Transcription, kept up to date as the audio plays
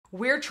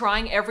We're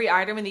trying every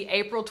item in the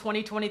April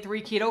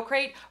 2023 Keto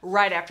Crate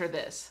right after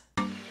this.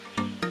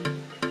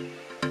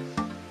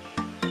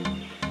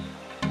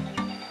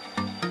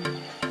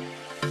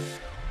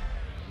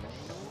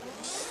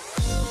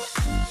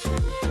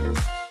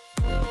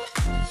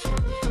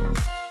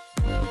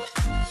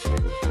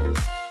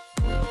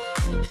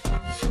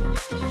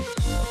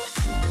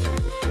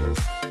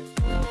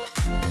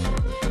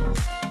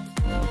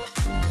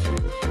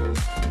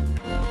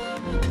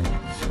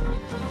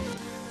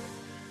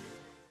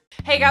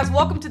 Hey guys,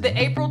 welcome to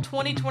the April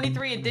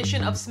 2023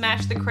 edition of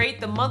Smash the Crate,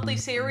 the monthly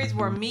series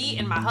where me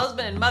and my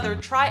husband and mother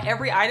try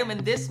every item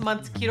in this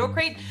month's Keto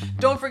Crate.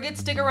 Don't forget,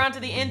 stick around to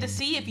the end to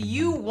see if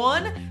you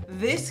won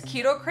this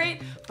Keto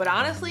Crate. But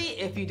honestly,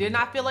 if you did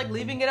not feel like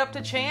leaving it up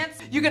to chance,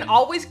 you can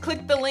always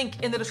click the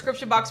link in the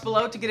description box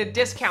below to get a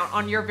discount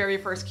on your very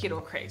first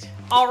Keto Crate.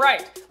 All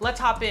right, let's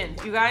hop in.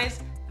 You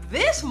guys,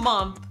 this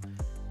month,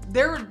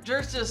 there's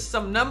just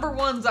some number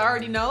ones I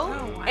already know.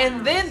 Oh, wow.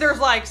 And then there's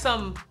like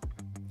some...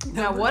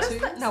 Now what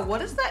is that? Now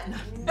what is that?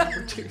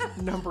 Number two.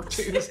 Number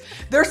twos.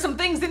 There's some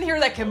things in here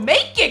that can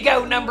make you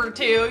go number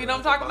two. You know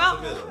what I'm talking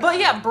about? But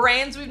yeah,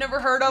 brands we've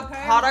never heard of,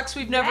 products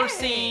we've never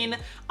seen,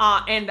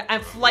 and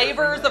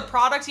flavors of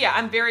products. Yeah,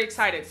 I'm very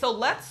excited. So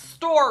let's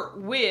start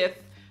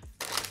with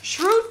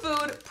Shrewd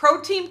Food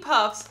Protein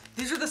Puffs.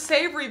 These are the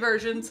savory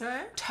versions.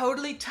 Okay.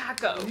 Totally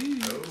taco.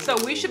 Ooh. So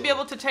we should be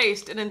able to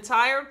taste an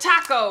entire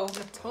taco in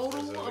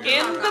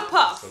the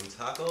puff. Some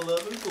taco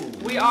loving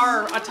food. We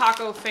are a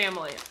taco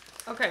family.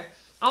 Okay.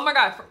 Oh my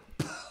God.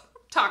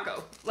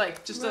 Taco.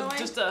 Like just a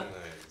nice.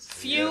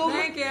 Fume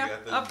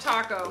of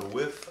taco. The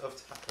whiff of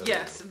taco.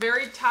 Yes,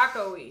 very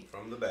taco-y.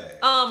 From the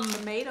bag.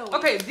 Tomato.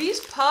 Okay,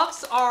 these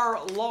puffs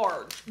are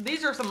large.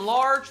 These are some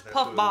large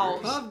puff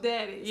balls. Puff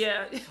daddies.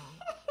 Yeah.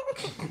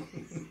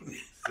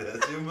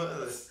 That's your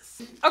mother.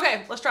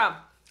 Okay, let's try them.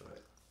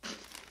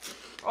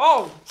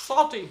 Oh,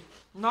 salty.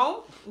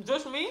 No?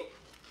 Just me?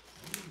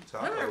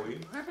 Taco-y.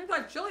 I think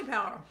like chili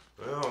powder.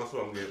 Well, that's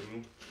what I'm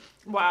getting.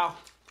 Wow.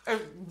 A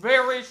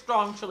very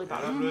strong chili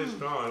powder. That's really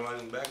strong,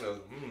 like in the back of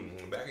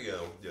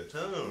your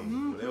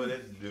tongue, whatever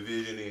that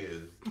division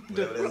is,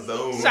 whatever that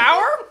zone.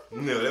 Sour?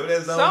 No, whatever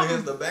that zone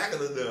is, the back of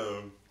the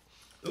tongue.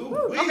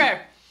 Ooh,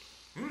 okay.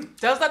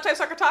 Does that taste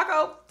like a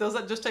taco? Does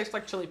that just taste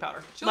like chili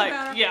powder? Chili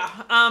powder. Yeah.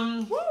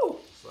 Woo.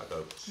 It's like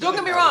a Don't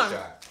get me wrong.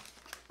 Shot.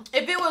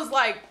 If it was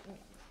like,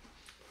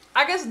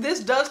 I guess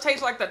this does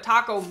taste like the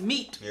taco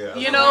meat. Yeah,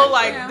 you know,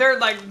 like they're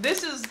like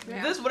this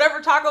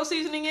whatever taco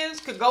seasoning is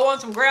could go on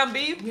some ground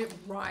beef,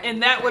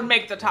 and that would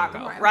make the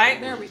taco,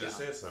 right? There we go.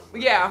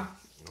 Yeah.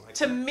 Like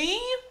to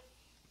me,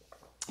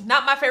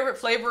 not my favorite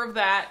flavor of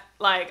that.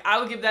 Like I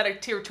would give that a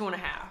tier 2.5.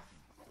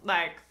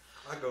 Like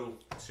I go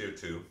tier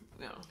 2.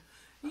 Yeah.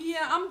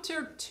 Yeah, I'm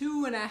tier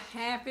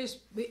 2.5-ish.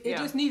 It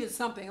just needed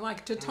something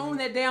like to tone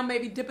that down.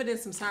 Maybe dip it in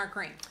some sour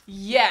cream.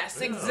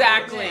 Yes,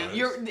 exactly.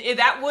 Nice.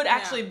 That would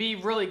actually be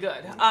really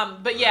good.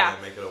 But yeah,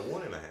 make it a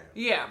 1.5.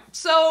 Yeah.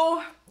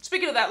 So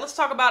speaking of that, let's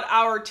talk about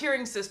our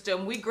tiering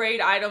system. We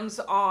grade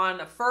items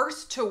on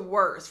first to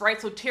worst,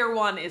 right? So tier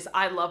 1 is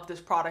I love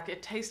this product.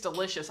 It tastes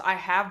delicious. I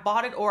have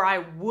bought it, or I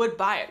would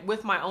buy it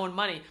with my own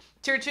money.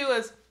 Tier 2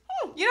 is,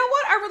 you know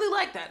what? I really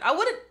like that. I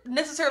wouldn't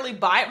necessarily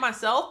buy it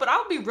myself, but I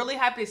would be really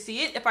happy to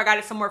see it if I got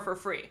it somewhere for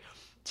free.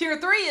 Tier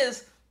 3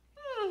 is,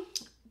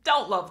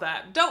 don't love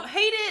that. Don't hate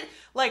it.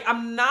 Like,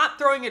 I'm not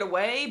throwing it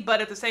away,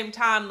 but at the same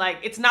time, like,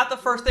 it's not the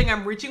first thing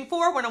I'm reaching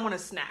for when I want a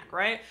snack,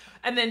 right?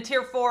 And then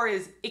tier 4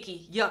 is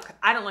icky, yuck.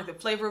 I don't like the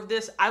flavor of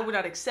this. I would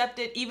not accept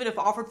it, even if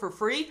offered for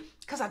free,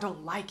 because I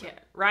don't like it,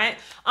 right?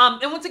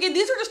 And once again,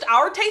 these are just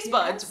our taste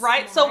buds,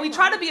 right? So we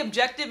try to be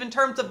objective in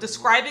terms of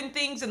describing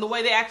things in the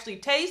way they actually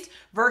taste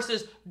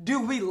versus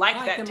do we like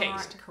that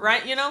taste,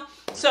 right? You know?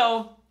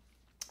 So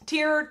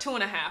tier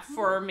 2.5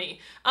 for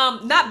me.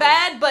 Not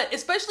bad, but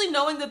especially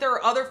knowing that there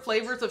are other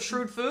flavors of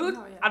Shrewd Food,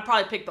 I'd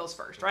probably pick those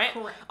first, right?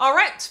 Correct. All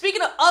right,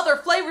 speaking of other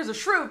flavors of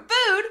Shrewd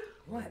Food,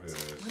 what is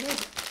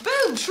it?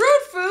 Boom,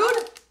 Shrewd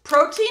Food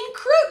Protein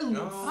Croutons.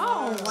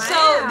 Oh, wow.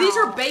 So these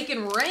are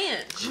bacon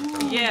ranch.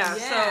 Ooh, yes.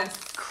 So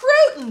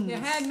croutons. You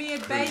had me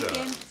at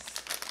bacon.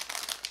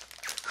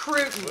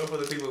 Croutons. Well, for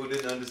the people who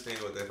didn't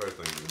understand what that first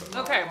thing was.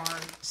 Okay,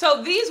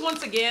 so these,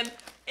 once again,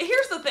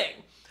 here's the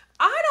thing.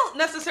 I don't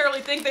necessarily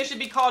think they should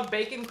be called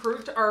bacon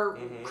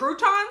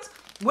croutons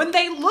when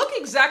they look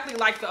exactly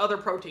like the other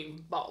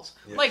protein balls.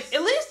 Yes. Like,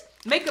 at least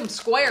make them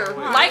square,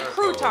 like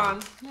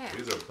croutons. Yeah.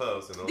 These are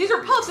puffs. And these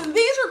are puffs, and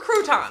these are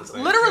croutons.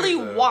 Literally,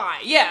 why?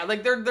 Yeah,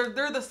 like they're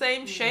the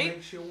same shape.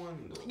 Makes you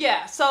wonder.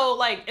 Yeah, so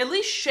like at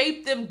least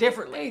shape them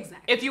differently.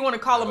 Exactly. If you want to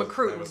call them a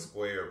crouton. Have a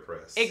square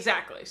press.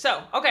 Exactly.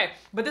 So okay,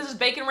 but this is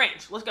bacon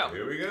ranch. Let's go.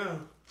 Here we go.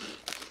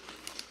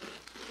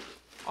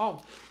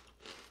 Oh.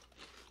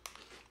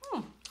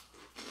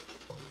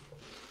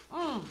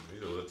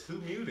 These are a little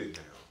too muted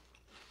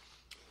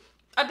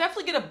now. I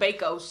definitely get a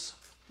Bacos.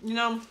 You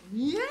know?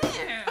 Yeah.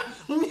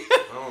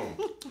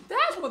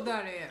 That's what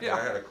that is. Yeah.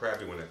 I had a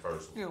crappy one at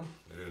first. Yeah.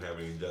 It didn't have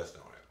any dust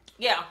on it.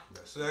 Yeah.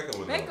 The second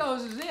one.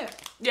 Bacos is it.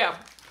 Yeah.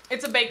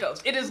 It's a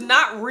Bacos. It is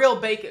not real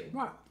bacon.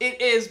 Right. It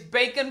is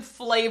bacon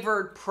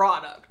flavored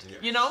product. Yes.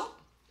 You know?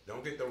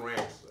 Don't get the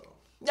ranch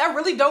though. I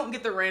really don't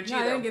get the ranch No,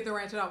 I either. didn't get the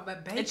ranch at all,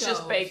 but Bacos. It's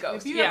just Bacos.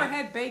 If you Yeah. ever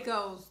had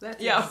Bacos,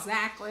 that's Yeah.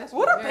 exactly. That's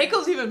What are they're-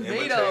 Bacos even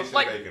made of? Imitation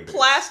Like bacon bits,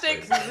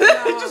 plastic? basically.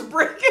 Just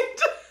break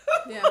it.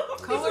 Yeah,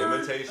 It's color.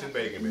 imitation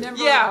bacon bits.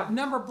 Number, Yeah.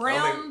 number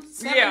brown.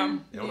 yeah. I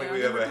don't think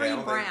we number ever three had.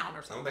 I brown or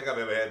don't something. think I've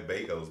ever had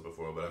Bacos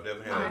before, but I've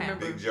never I had a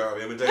remember. big jar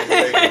of imitation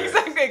bacon bits.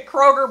 Exactly.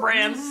 Kroger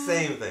brands.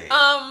 Same thing.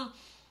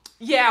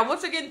 Yeah,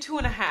 once again,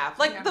 2.5.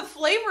 Like, Yeah. the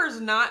flavor's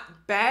not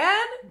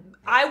bad.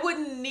 I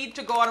wouldn't need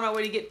to go out of my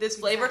way to get this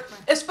flavor,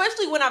 Exactly.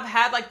 especially when I've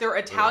had, like, their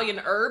Italian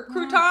herb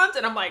croutons,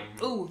 and I'm like,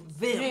 ooh,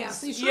 this. Yeah,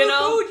 see, you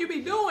know? food you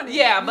be doing it.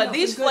 Yeah, You but know,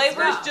 these some good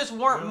flavors stuff. just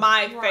weren't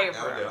my Right.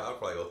 favorite. I'll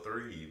probably go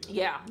 3 even.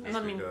 Yeah, Just I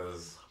mean-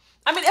 because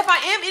I mean, if I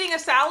am eating a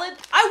salad,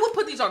 I would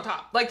put these on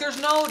top. Like, there's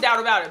no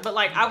doubt about it. But,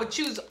 like, I would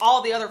choose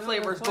all the other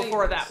flavors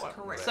before that one.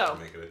 correct. So,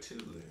 make it a 2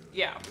 then.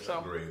 Yeah, so-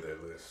 upgrade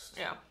that list.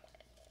 yeah.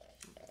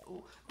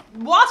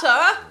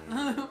 Water.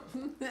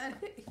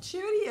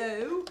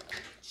 Cheerio.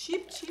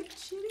 Chip,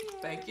 Cheerio.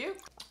 Thank you.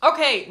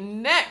 Okay,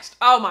 next.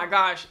 Oh my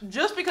gosh.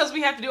 Just because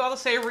we have to do all the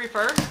savory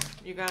first,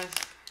 you guys.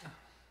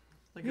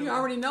 Look at You that.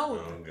 already know.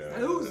 Oh, God.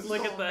 Who's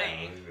Look at that.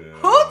 Oh,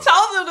 Who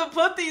God. told them to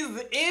put these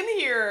in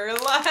here?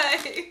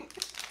 Like,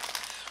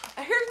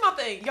 here's my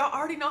thing. Y'all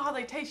already know how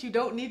they taste. You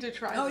don't need to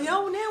try Oh, them.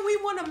 yo, now we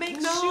want to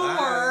make No.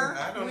 sure.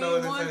 I don't we know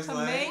what it want tastes to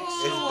like. make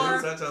It's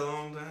sure. been such a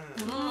long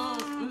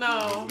time.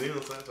 No. It's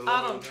been such a long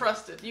I don't time.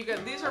 trust it. You guys,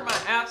 these are my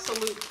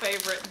absolute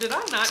favorite. Did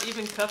I not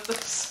even cut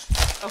this?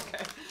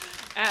 Okay.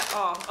 At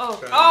all.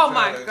 Oh,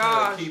 my Try to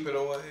gosh. keep it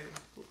away.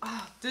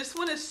 This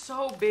one is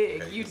so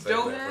big. Okay, You can save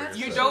don't that for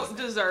you yourself. don't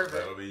deserve it.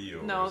 That'll be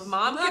yours. No,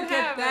 mom Look can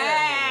have at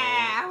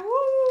that.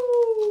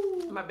 Woo.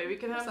 it. My baby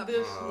can have That's a-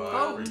 this Oh,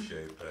 I one.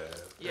 appreciate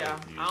that. Yeah,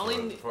 Thank you I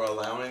only- for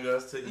allowing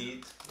us to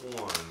eat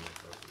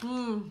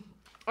one.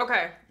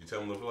 Okay. You tell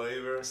them the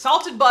flavor.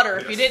 Salted butter,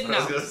 if you Yes, didn't I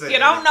was know. gonna say, You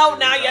don't know, you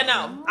now don't you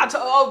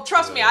know. know.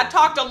 Trust me, I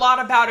talked a lot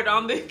about it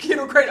on the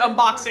Keto Crate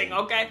unboxing,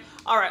 okay?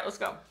 All right, let's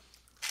go.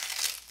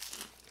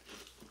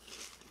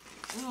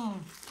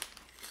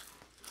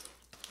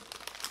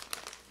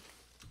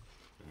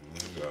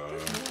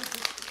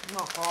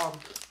 Oh, God.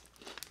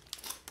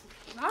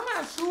 I'm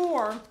not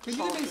sure. Can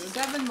you give me Salted.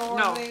 7 more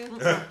No. of these?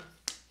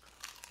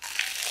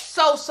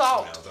 So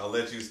salt. Now, I'll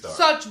let you start.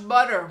 Such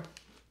butter.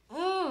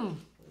 I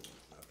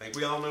think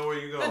we all know where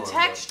you're going. The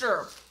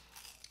texture.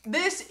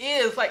 This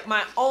is like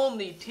my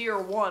only tier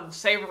 1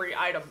 savory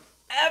item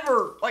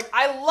ever. Like,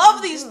 I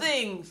love these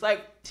things.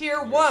 Like, tier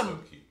You're 1. so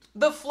cute.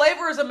 The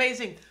flavor is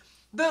amazing.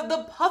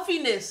 The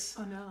puffiness.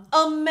 Oh,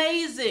 no.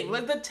 Amazing.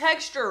 Like, the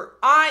texture.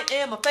 I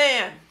am a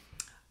fan.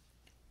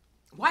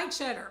 White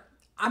cheddar.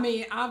 I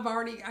mean, I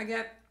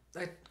got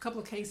a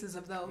couple of cases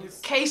of those.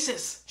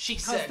 Cases, she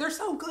Because said. they're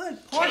so good.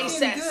 Pork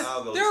Cases. and good.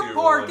 I'll go They're tier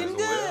pork 1 and as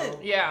good. well,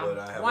 Yeah. But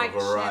I have White a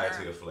variety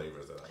cheddar. of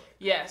flavors that I like.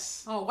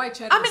 Yes. Oh, white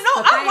cheddar. I mean, no,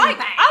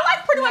 I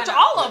like pretty much No.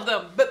 all of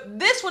them, but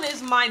this one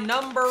is my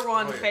number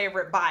 1 Oh, yeah.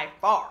 favorite by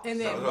far. And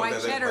then So, white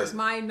okay, cheddar but- is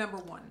my number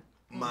 1.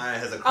 Mine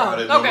has a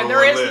crowded okay, number there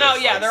one is list. no-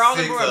 yeah, Like they're all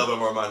 6 number one. of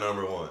them are my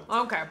number 1.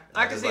 Okay,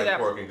 I can just see like that.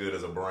 Pork and Good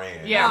as a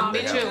brand. Yeah, They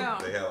me have-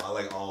 too. They have. I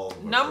like all.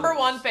 of my Number flavors.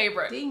 1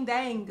 favorite. Ding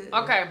dang good.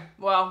 Okay,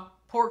 well,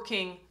 Pork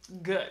King,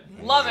 good.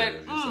 Love Yeah,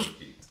 it. you're so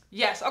cute.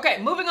 Yes. Okay,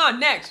 moving on.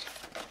 Next.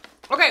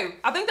 Okay,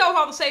 I think that was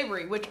all the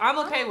savory, which I'm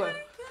okay with.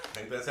 I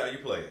think that's how you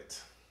play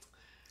it.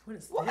 What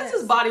is What this? is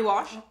this body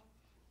wash?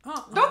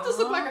 Don't this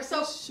look like a It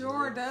soap?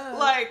 sure does.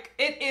 Like,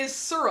 it is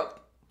syrup.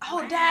 Oh,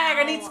 Wow. dang,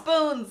 I need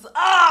spoons.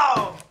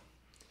 Oh!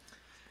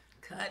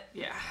 cut.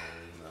 Yeah.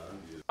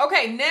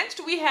 Okay,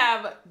 next we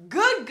have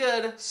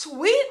Good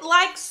Sweet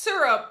Like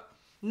Syrup.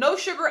 No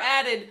sugar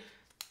added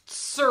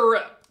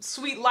syrup.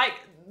 Sweet like,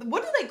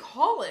 what do they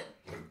call it?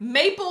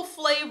 Maple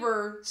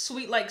flavor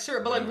sweet like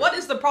syrup. But like, what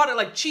is the product?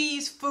 Like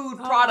cheese food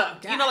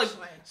product. You know, like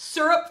gosh.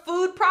 syrup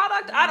food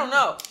product? I don't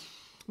know.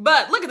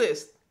 But look at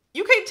this.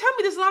 You can't tell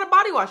me this is not a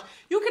body wash.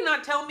 You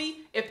cannot tell me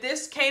if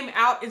this came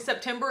out in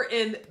September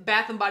in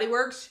Bath and Body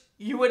Works,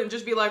 you wouldn't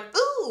just be like,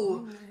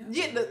 ooh,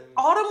 yeah, the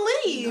autumn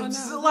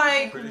leaves. No.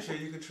 Like, Pretty sure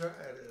you could try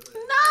it.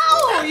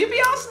 no, you'd be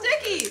all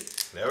sticky.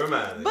 Never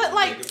mind. But Take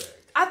like, it back.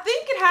 I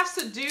think it has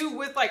to do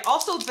with like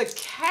also the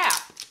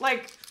cap.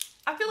 Like,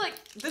 I feel like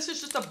this is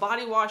just a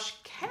body wash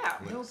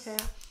cap. Okay.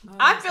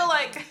 I feel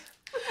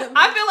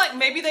like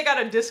maybe they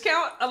got a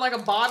discount on like a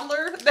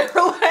bottler. They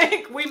were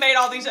like, we made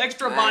all these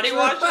extra body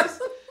washes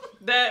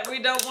that we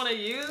don't want to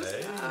use,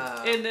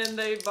 Hey. and then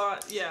they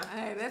bought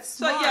Hey, that's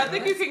So smart. yeah, I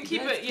think you That's- can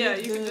keep that's it. Yeah,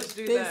 good, you can good just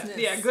do business. that.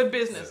 Yeah, good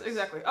business. Yes.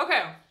 Exactly.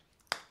 Okay.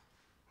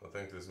 I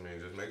think this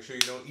means just make sure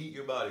you don't eat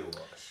your body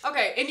wash.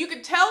 Okay, and you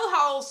can tell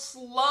how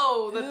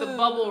slow that the Ooh,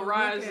 bubble look at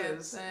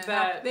rises. that.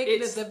 That How thick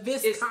it's the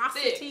it's thick.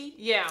 viscosity.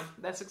 Yeah,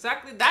 that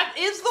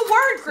is the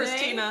word, See?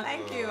 Christina.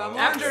 Thank you. I learned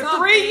After something.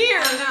 3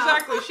 years, I know.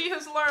 exactly, she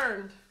has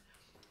learned.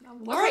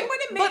 Learn Okay,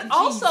 what it but meant,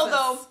 also Jesus.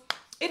 though,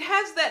 it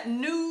has that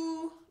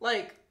new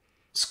like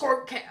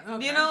squirt cap.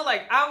 Okay. You know,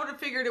 like I would have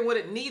figured it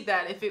wouldn't need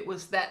that if it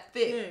was that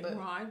thick. Yeah, But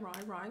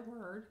right,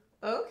 word.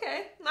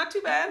 okay, not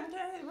too bad.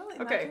 Yeah, really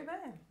Okay. not too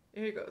bad.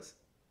 Here he goes.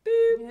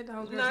 Boop. Yeah,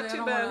 Not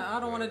too bad. I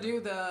don't want to do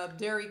the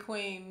Dairy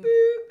Queen.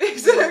 Boop.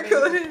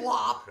 Exactly.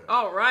 Flop.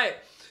 All right.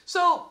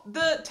 So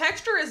the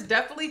texture is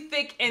definitely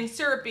thick and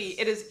syrupy.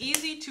 It is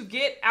easy to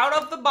get out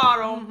of the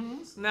bottle.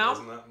 Now,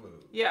 Does not move.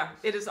 yeah,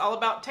 it is all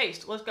about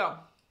taste. Let's go.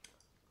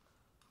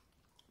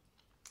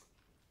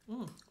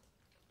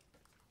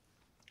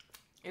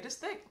 It is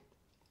thick.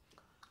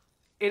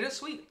 It is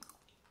sweet.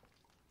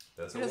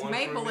 That's It is a one for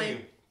mapley.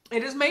 me.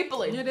 It is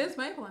mapley. It is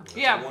maple. That's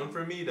Yeah. a one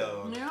for me,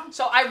 dog. Yeah.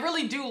 So I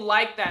really do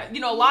like that. You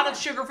know, a lot of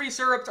sugar-free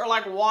syrups are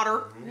like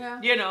water.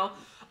 Yeah. You know,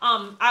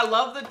 I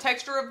love the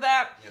texture of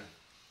that. Yeah.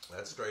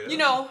 That's straight up. You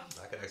know,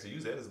 I could actually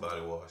use that as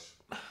body wash.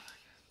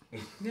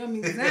 Yeah, I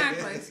mean,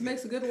 exactly. It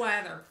makes a good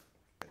lather.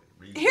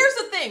 here's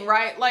the thing,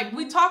 right? Like,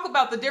 we talk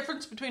about the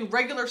difference between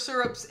regular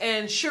syrups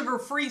and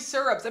sugar-free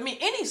syrups. I mean,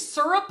 any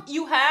syrup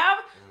you have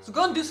is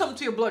going to do something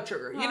to your blood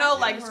sugar. You know,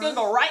 like, it's going to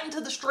go right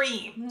into the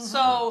stream.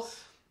 So,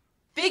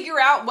 figure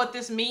out what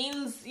this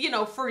means, you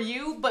know, for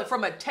you. But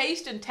from a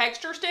taste and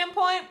texture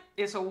standpoint,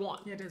 it's a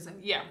 1. It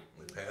isn't. Yeah.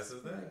 It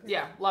passes that.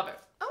 Yeah, love it.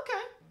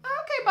 Okay.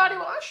 Okay, body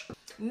wash.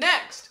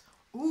 Next.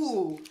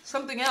 Ooh,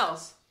 something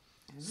else.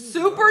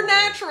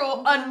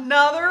 Supernatural,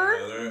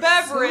 another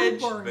beverage.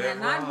 Super,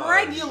 not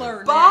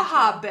regular.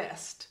 Baja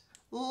Best.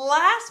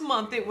 Last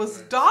month it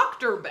was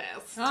Dr.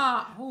 Best.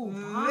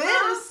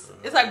 This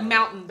is like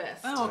Mountain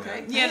Best. Oh,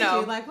 okay. You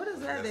know. Like, what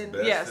is that then?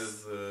 Best Yes.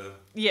 is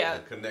Yeah.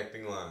 the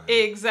connecting line.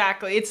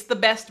 Exactly. It's the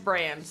best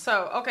brand.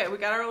 So, okay, we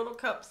got our little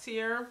cups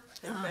here.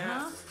 Take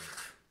that.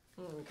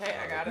 Okay,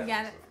 I got it. You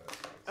got it.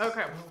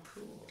 Okay. Oh,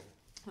 cool.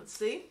 Let's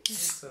see. That's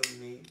so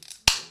neat.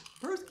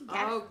 Bruce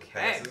got it. Okay.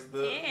 Passes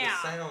the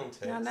sound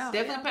test. I know.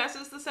 Definitely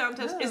passes the sound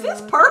test. Is Oh. this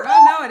purple?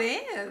 Oh, no, it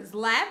is.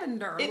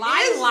 Lavender. It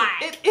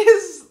Lilac. is. It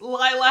is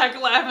lilac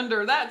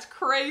lavender. That's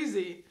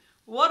crazy.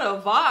 What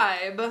a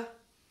vibe.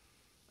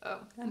 Oh,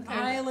 An okay.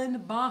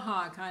 island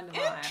Baja kind of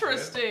vibe.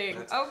 Interesting.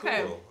 That's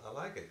Okay. cool. I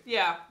like it.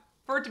 Yeah.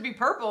 For it to be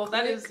purple,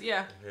 that is,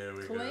 yeah. Here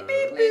we Click. go.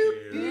 Beep, boop.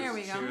 Cheers. There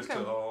we go. Cheers Okay.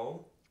 to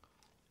all.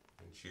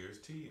 And cheers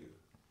to you.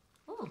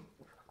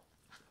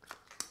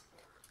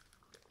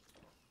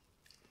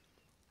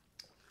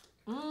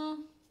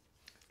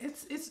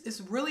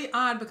 It's really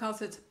odd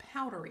because it's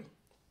powdery.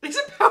 Is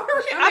it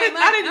powdery? I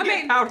didn't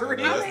get powdery.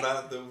 No, that's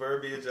not the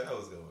verbiage I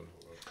was going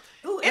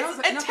for. Ooh,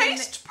 It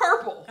tastes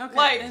purple. Okay.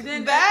 Like and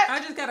then that. I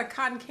just got a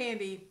cotton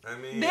candy. I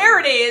mean, There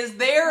it is.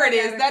 There it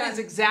Yeah, is. That is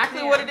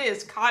exactly yeah. what it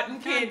is.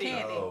 Cotton candy.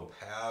 candy. Oh,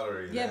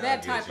 powdery. Yeah, now that I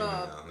get type you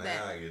of- Now,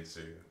 that- I get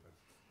you.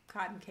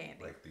 Cotton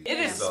candy. Like the, It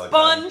is that's all a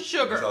spun cotton-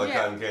 sugar. That's all a Yeah.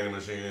 cotton candy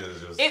machine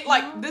is. Just It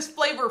like this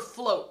flavor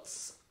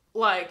floats.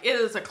 Like it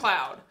is a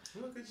cloud.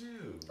 look at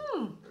you.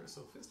 You're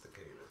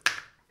sophisticated.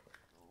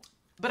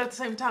 But at the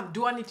same time,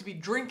 do I need to be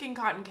drinking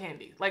cotton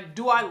candy? Like,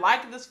 do I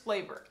like this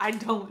flavor? I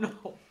don't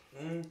know.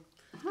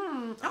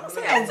 I'm gonna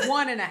say It's a a-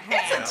 1.5.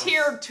 It's a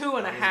tier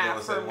 2.5 I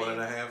was for gonna me. say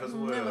 1.5 as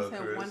I'm well, gonna say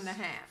Chris. 1.5.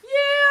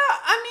 Yeah,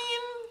 I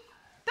mean,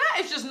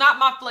 that is just not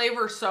my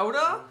flavor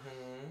soda.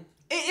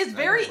 It is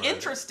very don't mind it.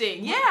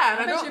 interesting. Yeah, and I I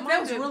bet don't you if that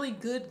mind was it. really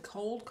good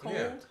cold.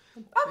 Yeah.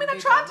 I mean, I it'd be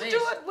tried to do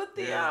delicious. it with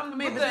the Yeah. with I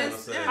mean, the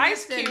but this-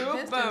 ice this cube,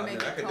 didn't but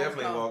make Yeah, I could cold,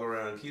 definitely cold. walk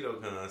around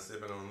keto kind of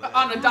sipping on that.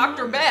 on a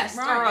Dr. Best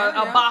Right, or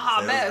yeah, a yeah. Baja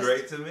Sounds Best.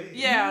 great to me.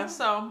 Yeah,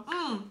 so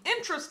I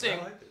interesting.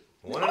 like it.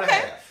 1.5.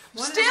 Okay.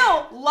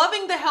 Still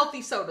loving the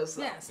healthy sodas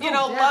though. Yes, you oh,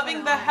 know, loving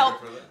the definitely.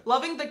 health, Good for that.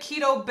 loving the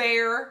Keto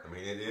Bear I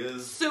mean, it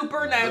is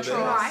supernatural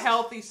the best.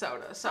 healthy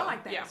soda. So I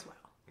like that yeah. as well.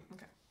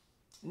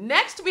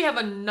 Next, we have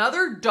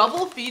another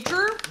double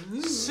feature,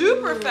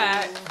 super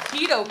fat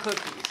keto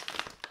cookies.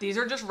 These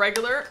are just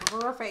regular.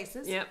 Cover our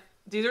faces. Yep.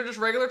 These are just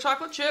regular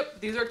chocolate chip.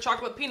 These are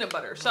chocolate peanut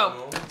butter. So,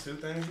 Oh, two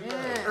things you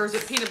Yeah. love. or is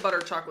it peanut butter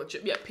chocolate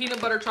chip? Yeah, peanut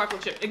butter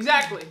chocolate chip.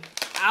 Exactly.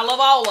 I love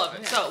all of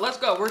it. So let's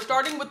go. We're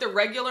starting with the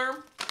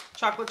regular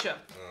chocolate chip.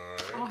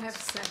 I'll have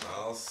 7.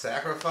 I'll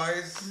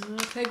sacrifice.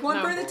 Take one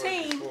No. for the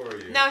team. For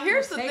you. Now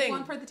here's the Take thing.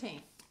 one for the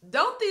team.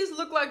 Don't these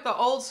look like the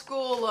old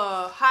school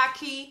high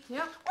key? Yep.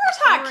 Where's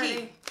high Already.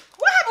 key?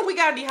 What happened? We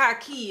got any high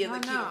key in the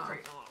I keto know. crate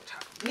in a long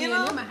time. You You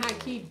know, know? them high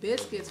key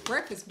biscuits,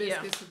 breakfast Yeah,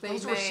 biscuits that they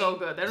those made. were so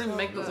good. They don't even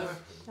make those. good.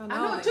 I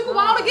know it they took a are.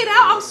 while to get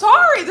out. I'm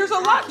sorry. There's a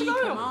lot to Key,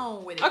 come go.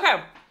 on with it.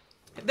 Okay,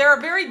 they're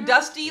a very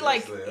dusty,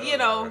 like they you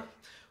know, are.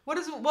 what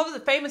was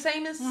it? Famous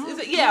Amos? Is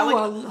it? Ooh, Yeah,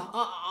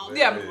 like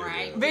yeah, There you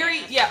right. go. very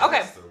yeah. Okay,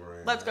 That's the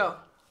brand. let's go.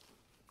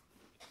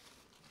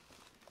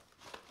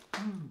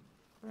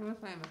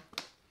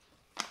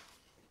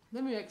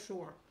 Let me make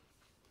sure.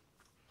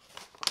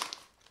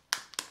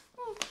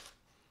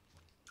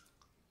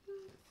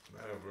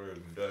 Not a very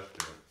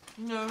dusty.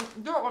 No,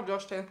 they're all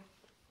dusty.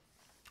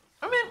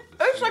 I mean,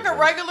 it's like a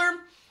regular.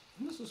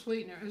 This is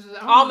sweetener. This is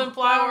Almond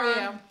flour.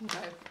 Yeah.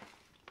 Okay.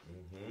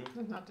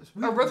 That's not the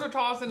sweetener.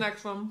 Erythritol is the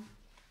next one.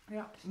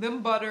 Yeah.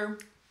 Then butter.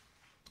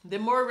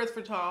 Then more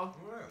erythritol. All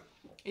right.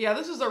 Yeah,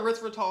 this is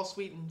erythritol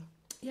sweetened.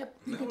 Yep.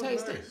 You That can was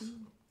taste it. nice.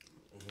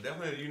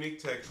 Definitely a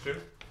unique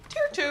texture.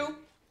 Tier 2.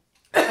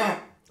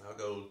 I'll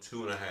go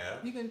 2.5.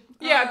 You can.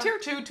 Yeah, tier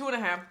 2,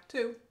 2.5.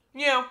 2.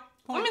 Yeah.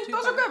 I mean,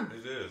 those are good.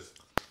 It is.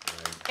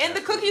 And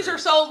the cookies are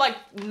so like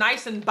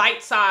nice and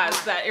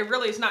bite-sized that it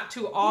really is not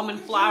too almond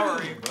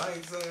floury.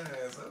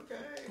 Bite-sized, okay.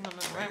 I don't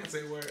know, I can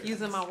say words.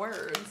 Using my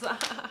words.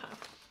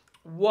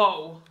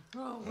 Whoa.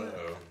 Oh, Uh-oh.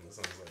 That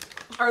sounds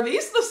like... Are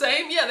these the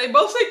same? Yeah, they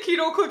both say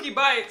keto cookie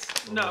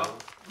bites. No.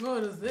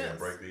 what is Yeah, this?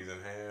 break these in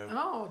half.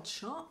 Oh,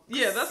 chunk.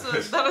 Yeah,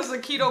 that is a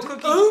keto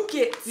cookie.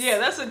 Buckets. Yeah,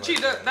 that's a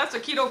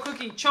keto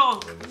cookie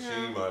chunk. The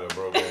machine might have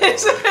broken.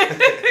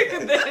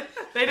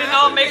 They didn't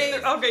all make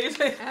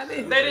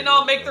they didn't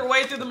all make their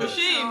way through the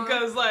machine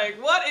because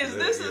like what is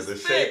this? The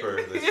Is shaper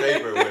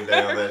went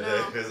down that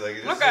day. It's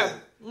like, Okay.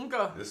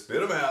 just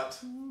spit them out.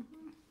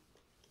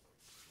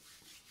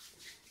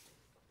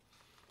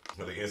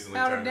 But they instantly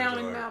Powder turn down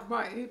into in like, mouth.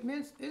 Right. It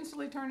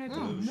instantly turned into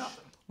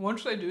nothing.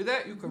 Once they do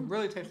that, you can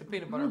really taste the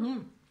peanut butter.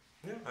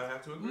 yeah, I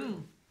have to agree.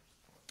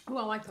 Oh,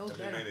 I like those They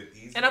better. made it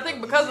easy. And I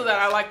think because of that,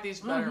 I like these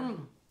better.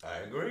 I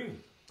agree.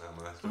 I'm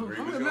gonna have to agree I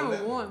with you on remember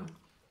that one.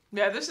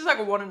 Yeah, this is like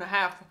a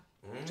 1.5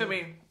 to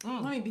me.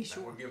 Let me be I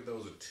sure. would give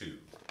those a 2.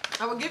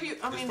 I would give you.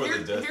 I mean, for the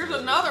dust here's of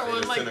it. another They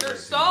one. Like they're disintegrate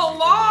so too easy.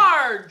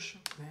 large.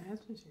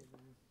 That's what you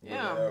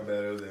Yeah. They are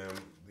better than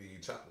the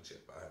chocolate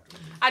chip. I have to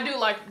agree. I do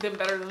like them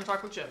better than the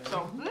chocolate chip.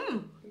 So,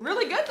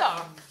 really good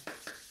though.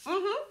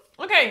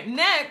 Okay,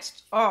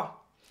 next. Oh,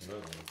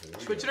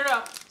 switching it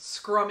up.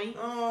 Scrummy.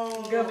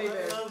 Oh, Gummy I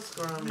bears. love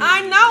scrummy.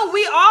 I know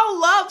we all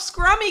love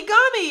Scrummy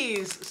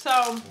gummies.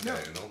 So,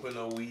 Okay, don't put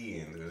no we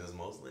in there. It's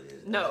mostly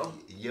No.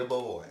 your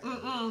boy. I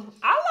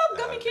love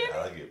gummy I candy.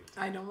 like it.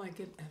 I don't like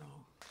it at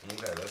all.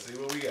 Okay, let's see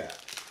what we got.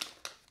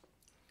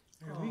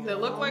 They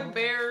look like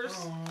bears.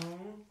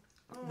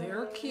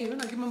 They're cute.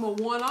 I give them a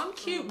 1 on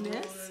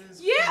cuteness.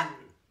 Yeah,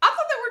 I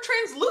thought they were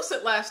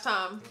translucent last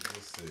time.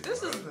 Let's see.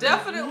 This is What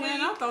definitely.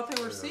 Man, I thought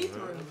they were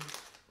see-through.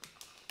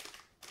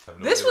 I have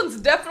no This idea. one's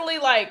definitely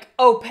like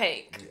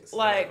opaque. Yes,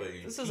 Like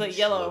definitely this is a peach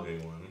yellow.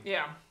 looking one.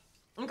 Yeah.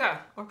 Okay.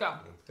 Okay.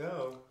 Let's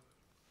go.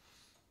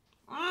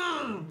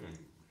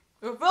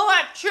 You feel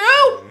that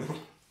chew?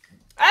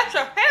 That's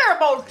a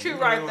terrible chew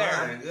right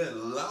there. Man, good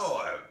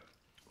lord.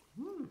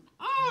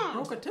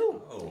 Broke a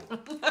tooth. Oh,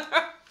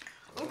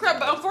 Okay,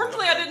 but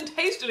unfortunately I didn't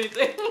taste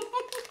anything.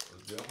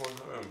 it's definitely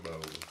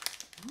rainbow.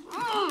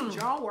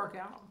 Jaw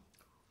workout.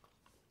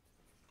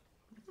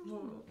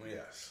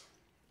 Yes.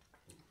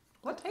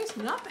 What tastes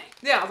nothing?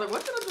 Yeah, I was like,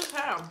 what did I just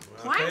have?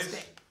 Well, I Plastic.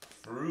 taste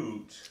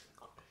fruit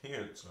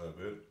hints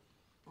of it.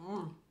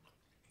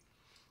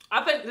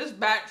 I think this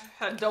batch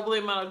had double the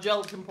amount of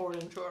gelatin poured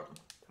into it.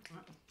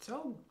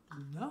 So,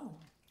 no.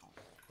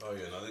 Oh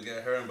yeah, now they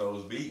got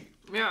herringbows beat.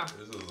 Yeah.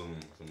 This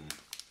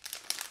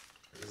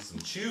is some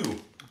chew.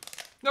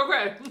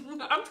 Okay.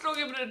 I'm still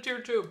giving it a tier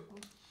 2.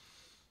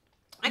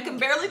 I can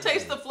barely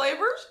taste the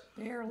flavors,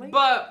 Barely.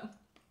 but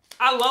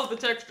I love the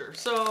texture.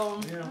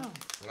 So, Yeah,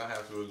 I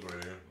have to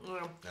agree.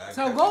 yeah. I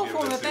So have go to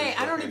for give the it thing.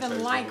 to I don't taste even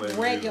the like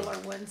flavor. regular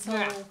ones, so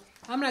Yeah.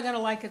 I'm not gonna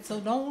like it. So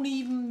don't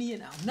even,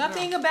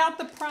 nothing about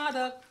the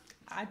product.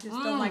 I just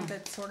don't like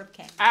that sort of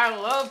candy. I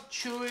love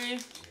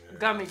chewy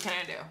gummy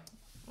candy.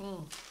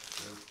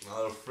 It's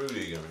not a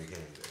fruity gummy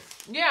candy.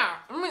 Yeah,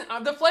 I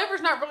mean, the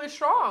flavor's not really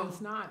strong.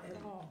 It's not at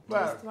all.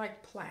 Right. It's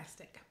like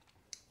plastic.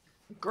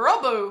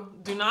 Girl boo,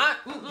 do not,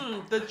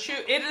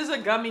 it is a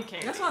gummy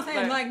candy. That's what I'm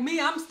saying. Like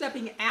me, I'm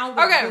stepping out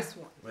Okay. of this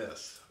one.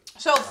 Yes.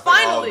 So I think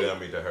finally, all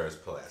gummy to her is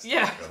plastic.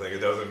 Yeah. I think it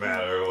doesn't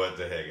matter what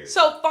the heck it is.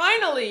 so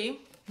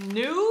finally,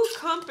 new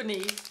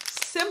company,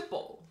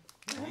 Simple.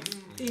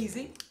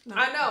 Easy. No,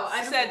 I know,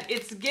 I simple. said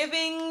it's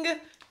giving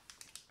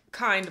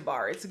Kind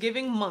Bar, it's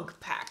giving Monk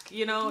Pack,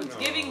 it's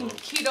giving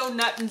Keto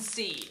Nut and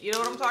Seed. You know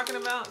what I'm talking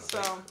about?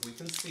 So, we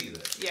can see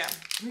that. yeah.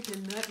 We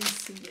can nut and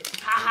see it.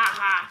 Ha ha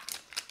ha.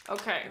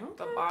 Okay,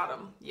 the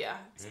bottom. Yeah.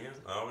 Yeah,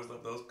 I always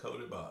love those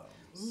coated bottoms.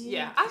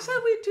 Yeah. I said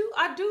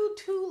I do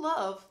too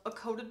love a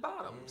coated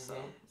bottom. So,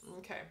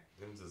 okay.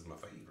 This is my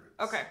favorite.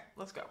 Okay,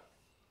 let's go.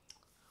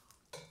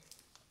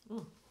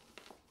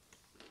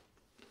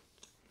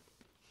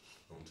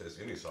 Don't taste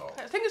any salt.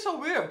 I think it's so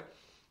weird.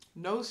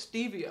 No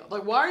stevia.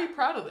 Like, why are you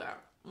proud of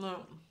that? No.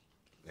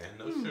 And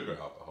no sugar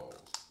alcohols.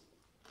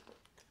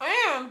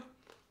 And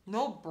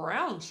no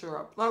brown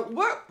syrup. Like,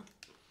 what?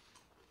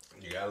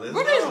 You gotta listen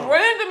What are these on.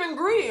 random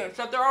ingredients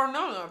that there are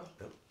none of?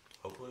 Yep.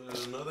 Hopefully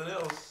there's nothing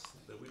else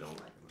that we don't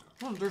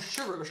like. There's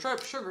sugar. There's straight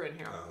up sugar in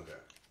here. Oh, okay.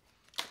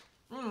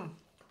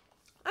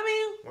 I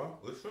mean, Well,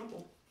 it's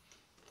simple.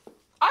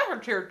 I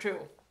heard tier 2.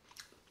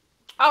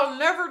 I'll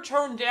never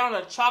turn down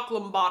a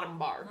chocolate bottom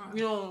bar.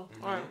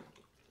 Like,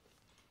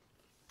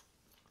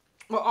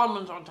 with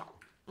almonds on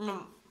top. I mean,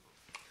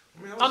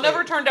 I'll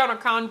never turn down a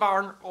Kind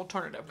Bar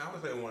alternative. I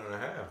would say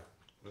 1.5.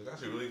 It's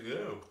actually really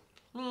good.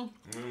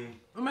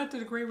 I'm have to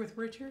agree with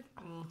Richard.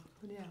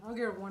 But yeah, I'll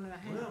give it 1.5.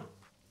 Yeah.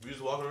 You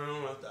just walk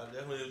around, I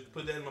definitely just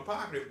put that in my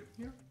pocket.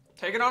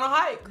 Take it on a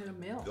hike. In a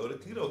milk. Go to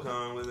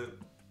KetoCon with it.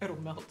 It'll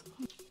melt.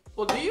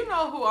 Well, do you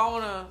know who I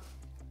want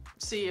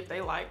to see if they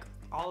like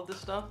all of this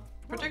stuff?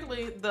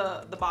 Particularly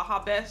the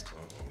Baja Best.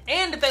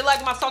 And if they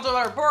like my salted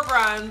butter pork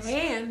rinds.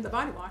 And the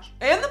body wash.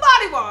 And the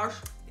body wash.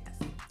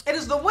 Yes. It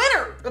is the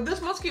winner of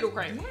this mosquito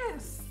crate.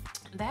 Yes.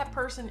 That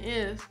person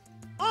is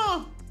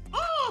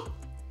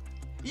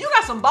You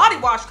got some body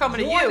wash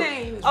coming to Your you.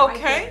 name is right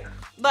Okay? there.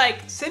 Like,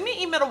 send me an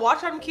email to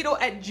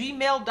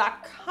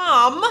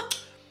watchautumnketo@gmail.com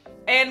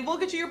and we'll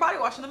get you your body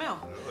wash in the mail.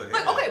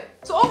 Like, okay,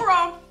 so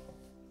overall,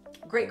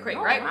 great crate,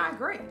 right? I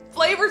agree.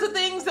 Flavors of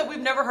things that we've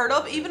never heard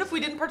of, even if we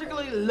didn't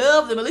particularly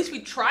love them, at least we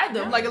tried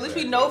them. Like, at least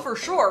we know for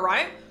sure,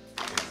 right?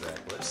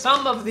 Exactly.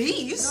 Some of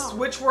these,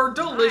 which were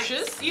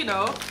delicious, you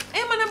know.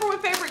 And my number one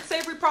favorite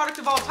savory product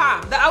of all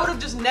time that I would have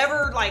just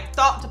never, like,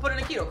 thought to put in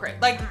a keto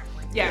crate. Like,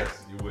 yeah.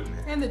 Yes, you wouldn't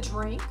have. And the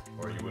drink.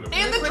 Or you would have.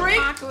 And the Liquid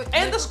drink, chocolate,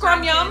 and the liquid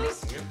scrum cotton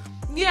yums. candy.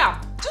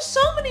 Yeah, just so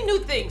many new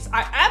things.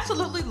 I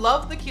absolutely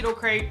love the keto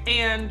crate,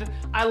 and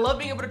I love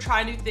being able to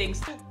try new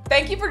things.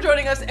 Thank you for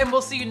joining us, and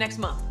we'll see you next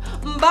month.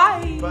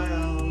 Bye.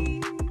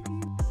 Bye.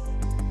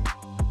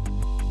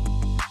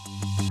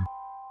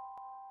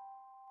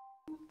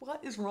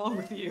 What is wrong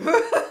with you?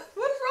 What's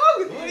wrong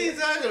with you? What are you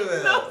talking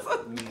about?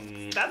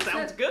 That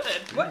sounds good.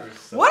 What,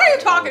 so what are you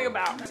good. talking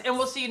about? And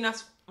we'll see you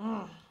next.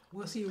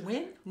 We'll see you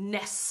when?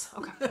 Ness.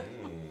 Okay.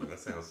 That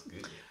sounds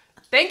good.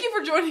 Thank you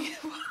for joining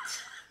us.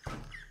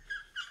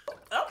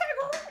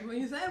 Okay, girl. When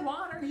you said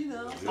water, you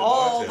know. Good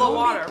All the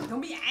bartender. water.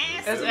 Don't be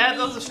asking That's, me that's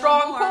no a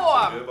strong more.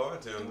 pour. Good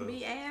bartender. Don't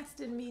be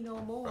asking me no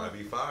more. I'd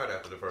be fired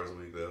after the first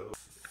week though.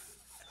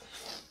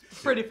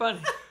 Pretty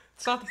funny.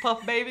 It's not the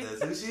puff baby.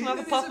 That's who It's she not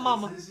the is. puff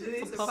mama. That's who she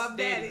It's is. the puff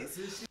daddy. That's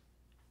who she-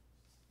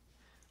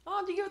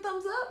 Oh, did you give a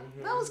thumbs up?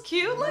 That was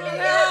cute. Look at Oh,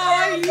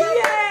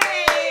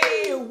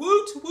 that. yay!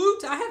 Woot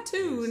woot! I have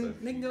two, and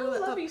they can I go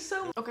love up. you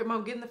so much. Okay,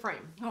 Mom, get in the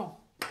frame. Oh,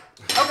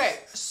 Okay,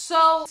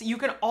 so you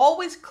can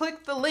always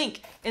click the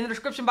link in the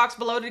description box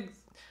below to.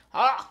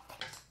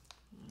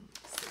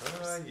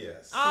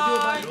 Yes.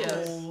 Ah, Good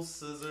yes. old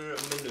scissor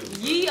maneuver.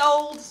 Ye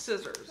old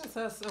scissors. that's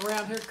us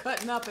around here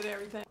cutting up and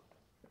everything.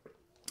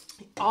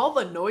 All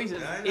the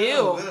noises. I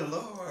know, Ew. good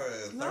lord.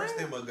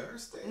 Thirsty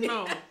McGursty.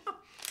 No,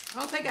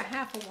 I'll take a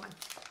half of one.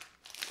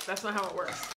 that's not how it works.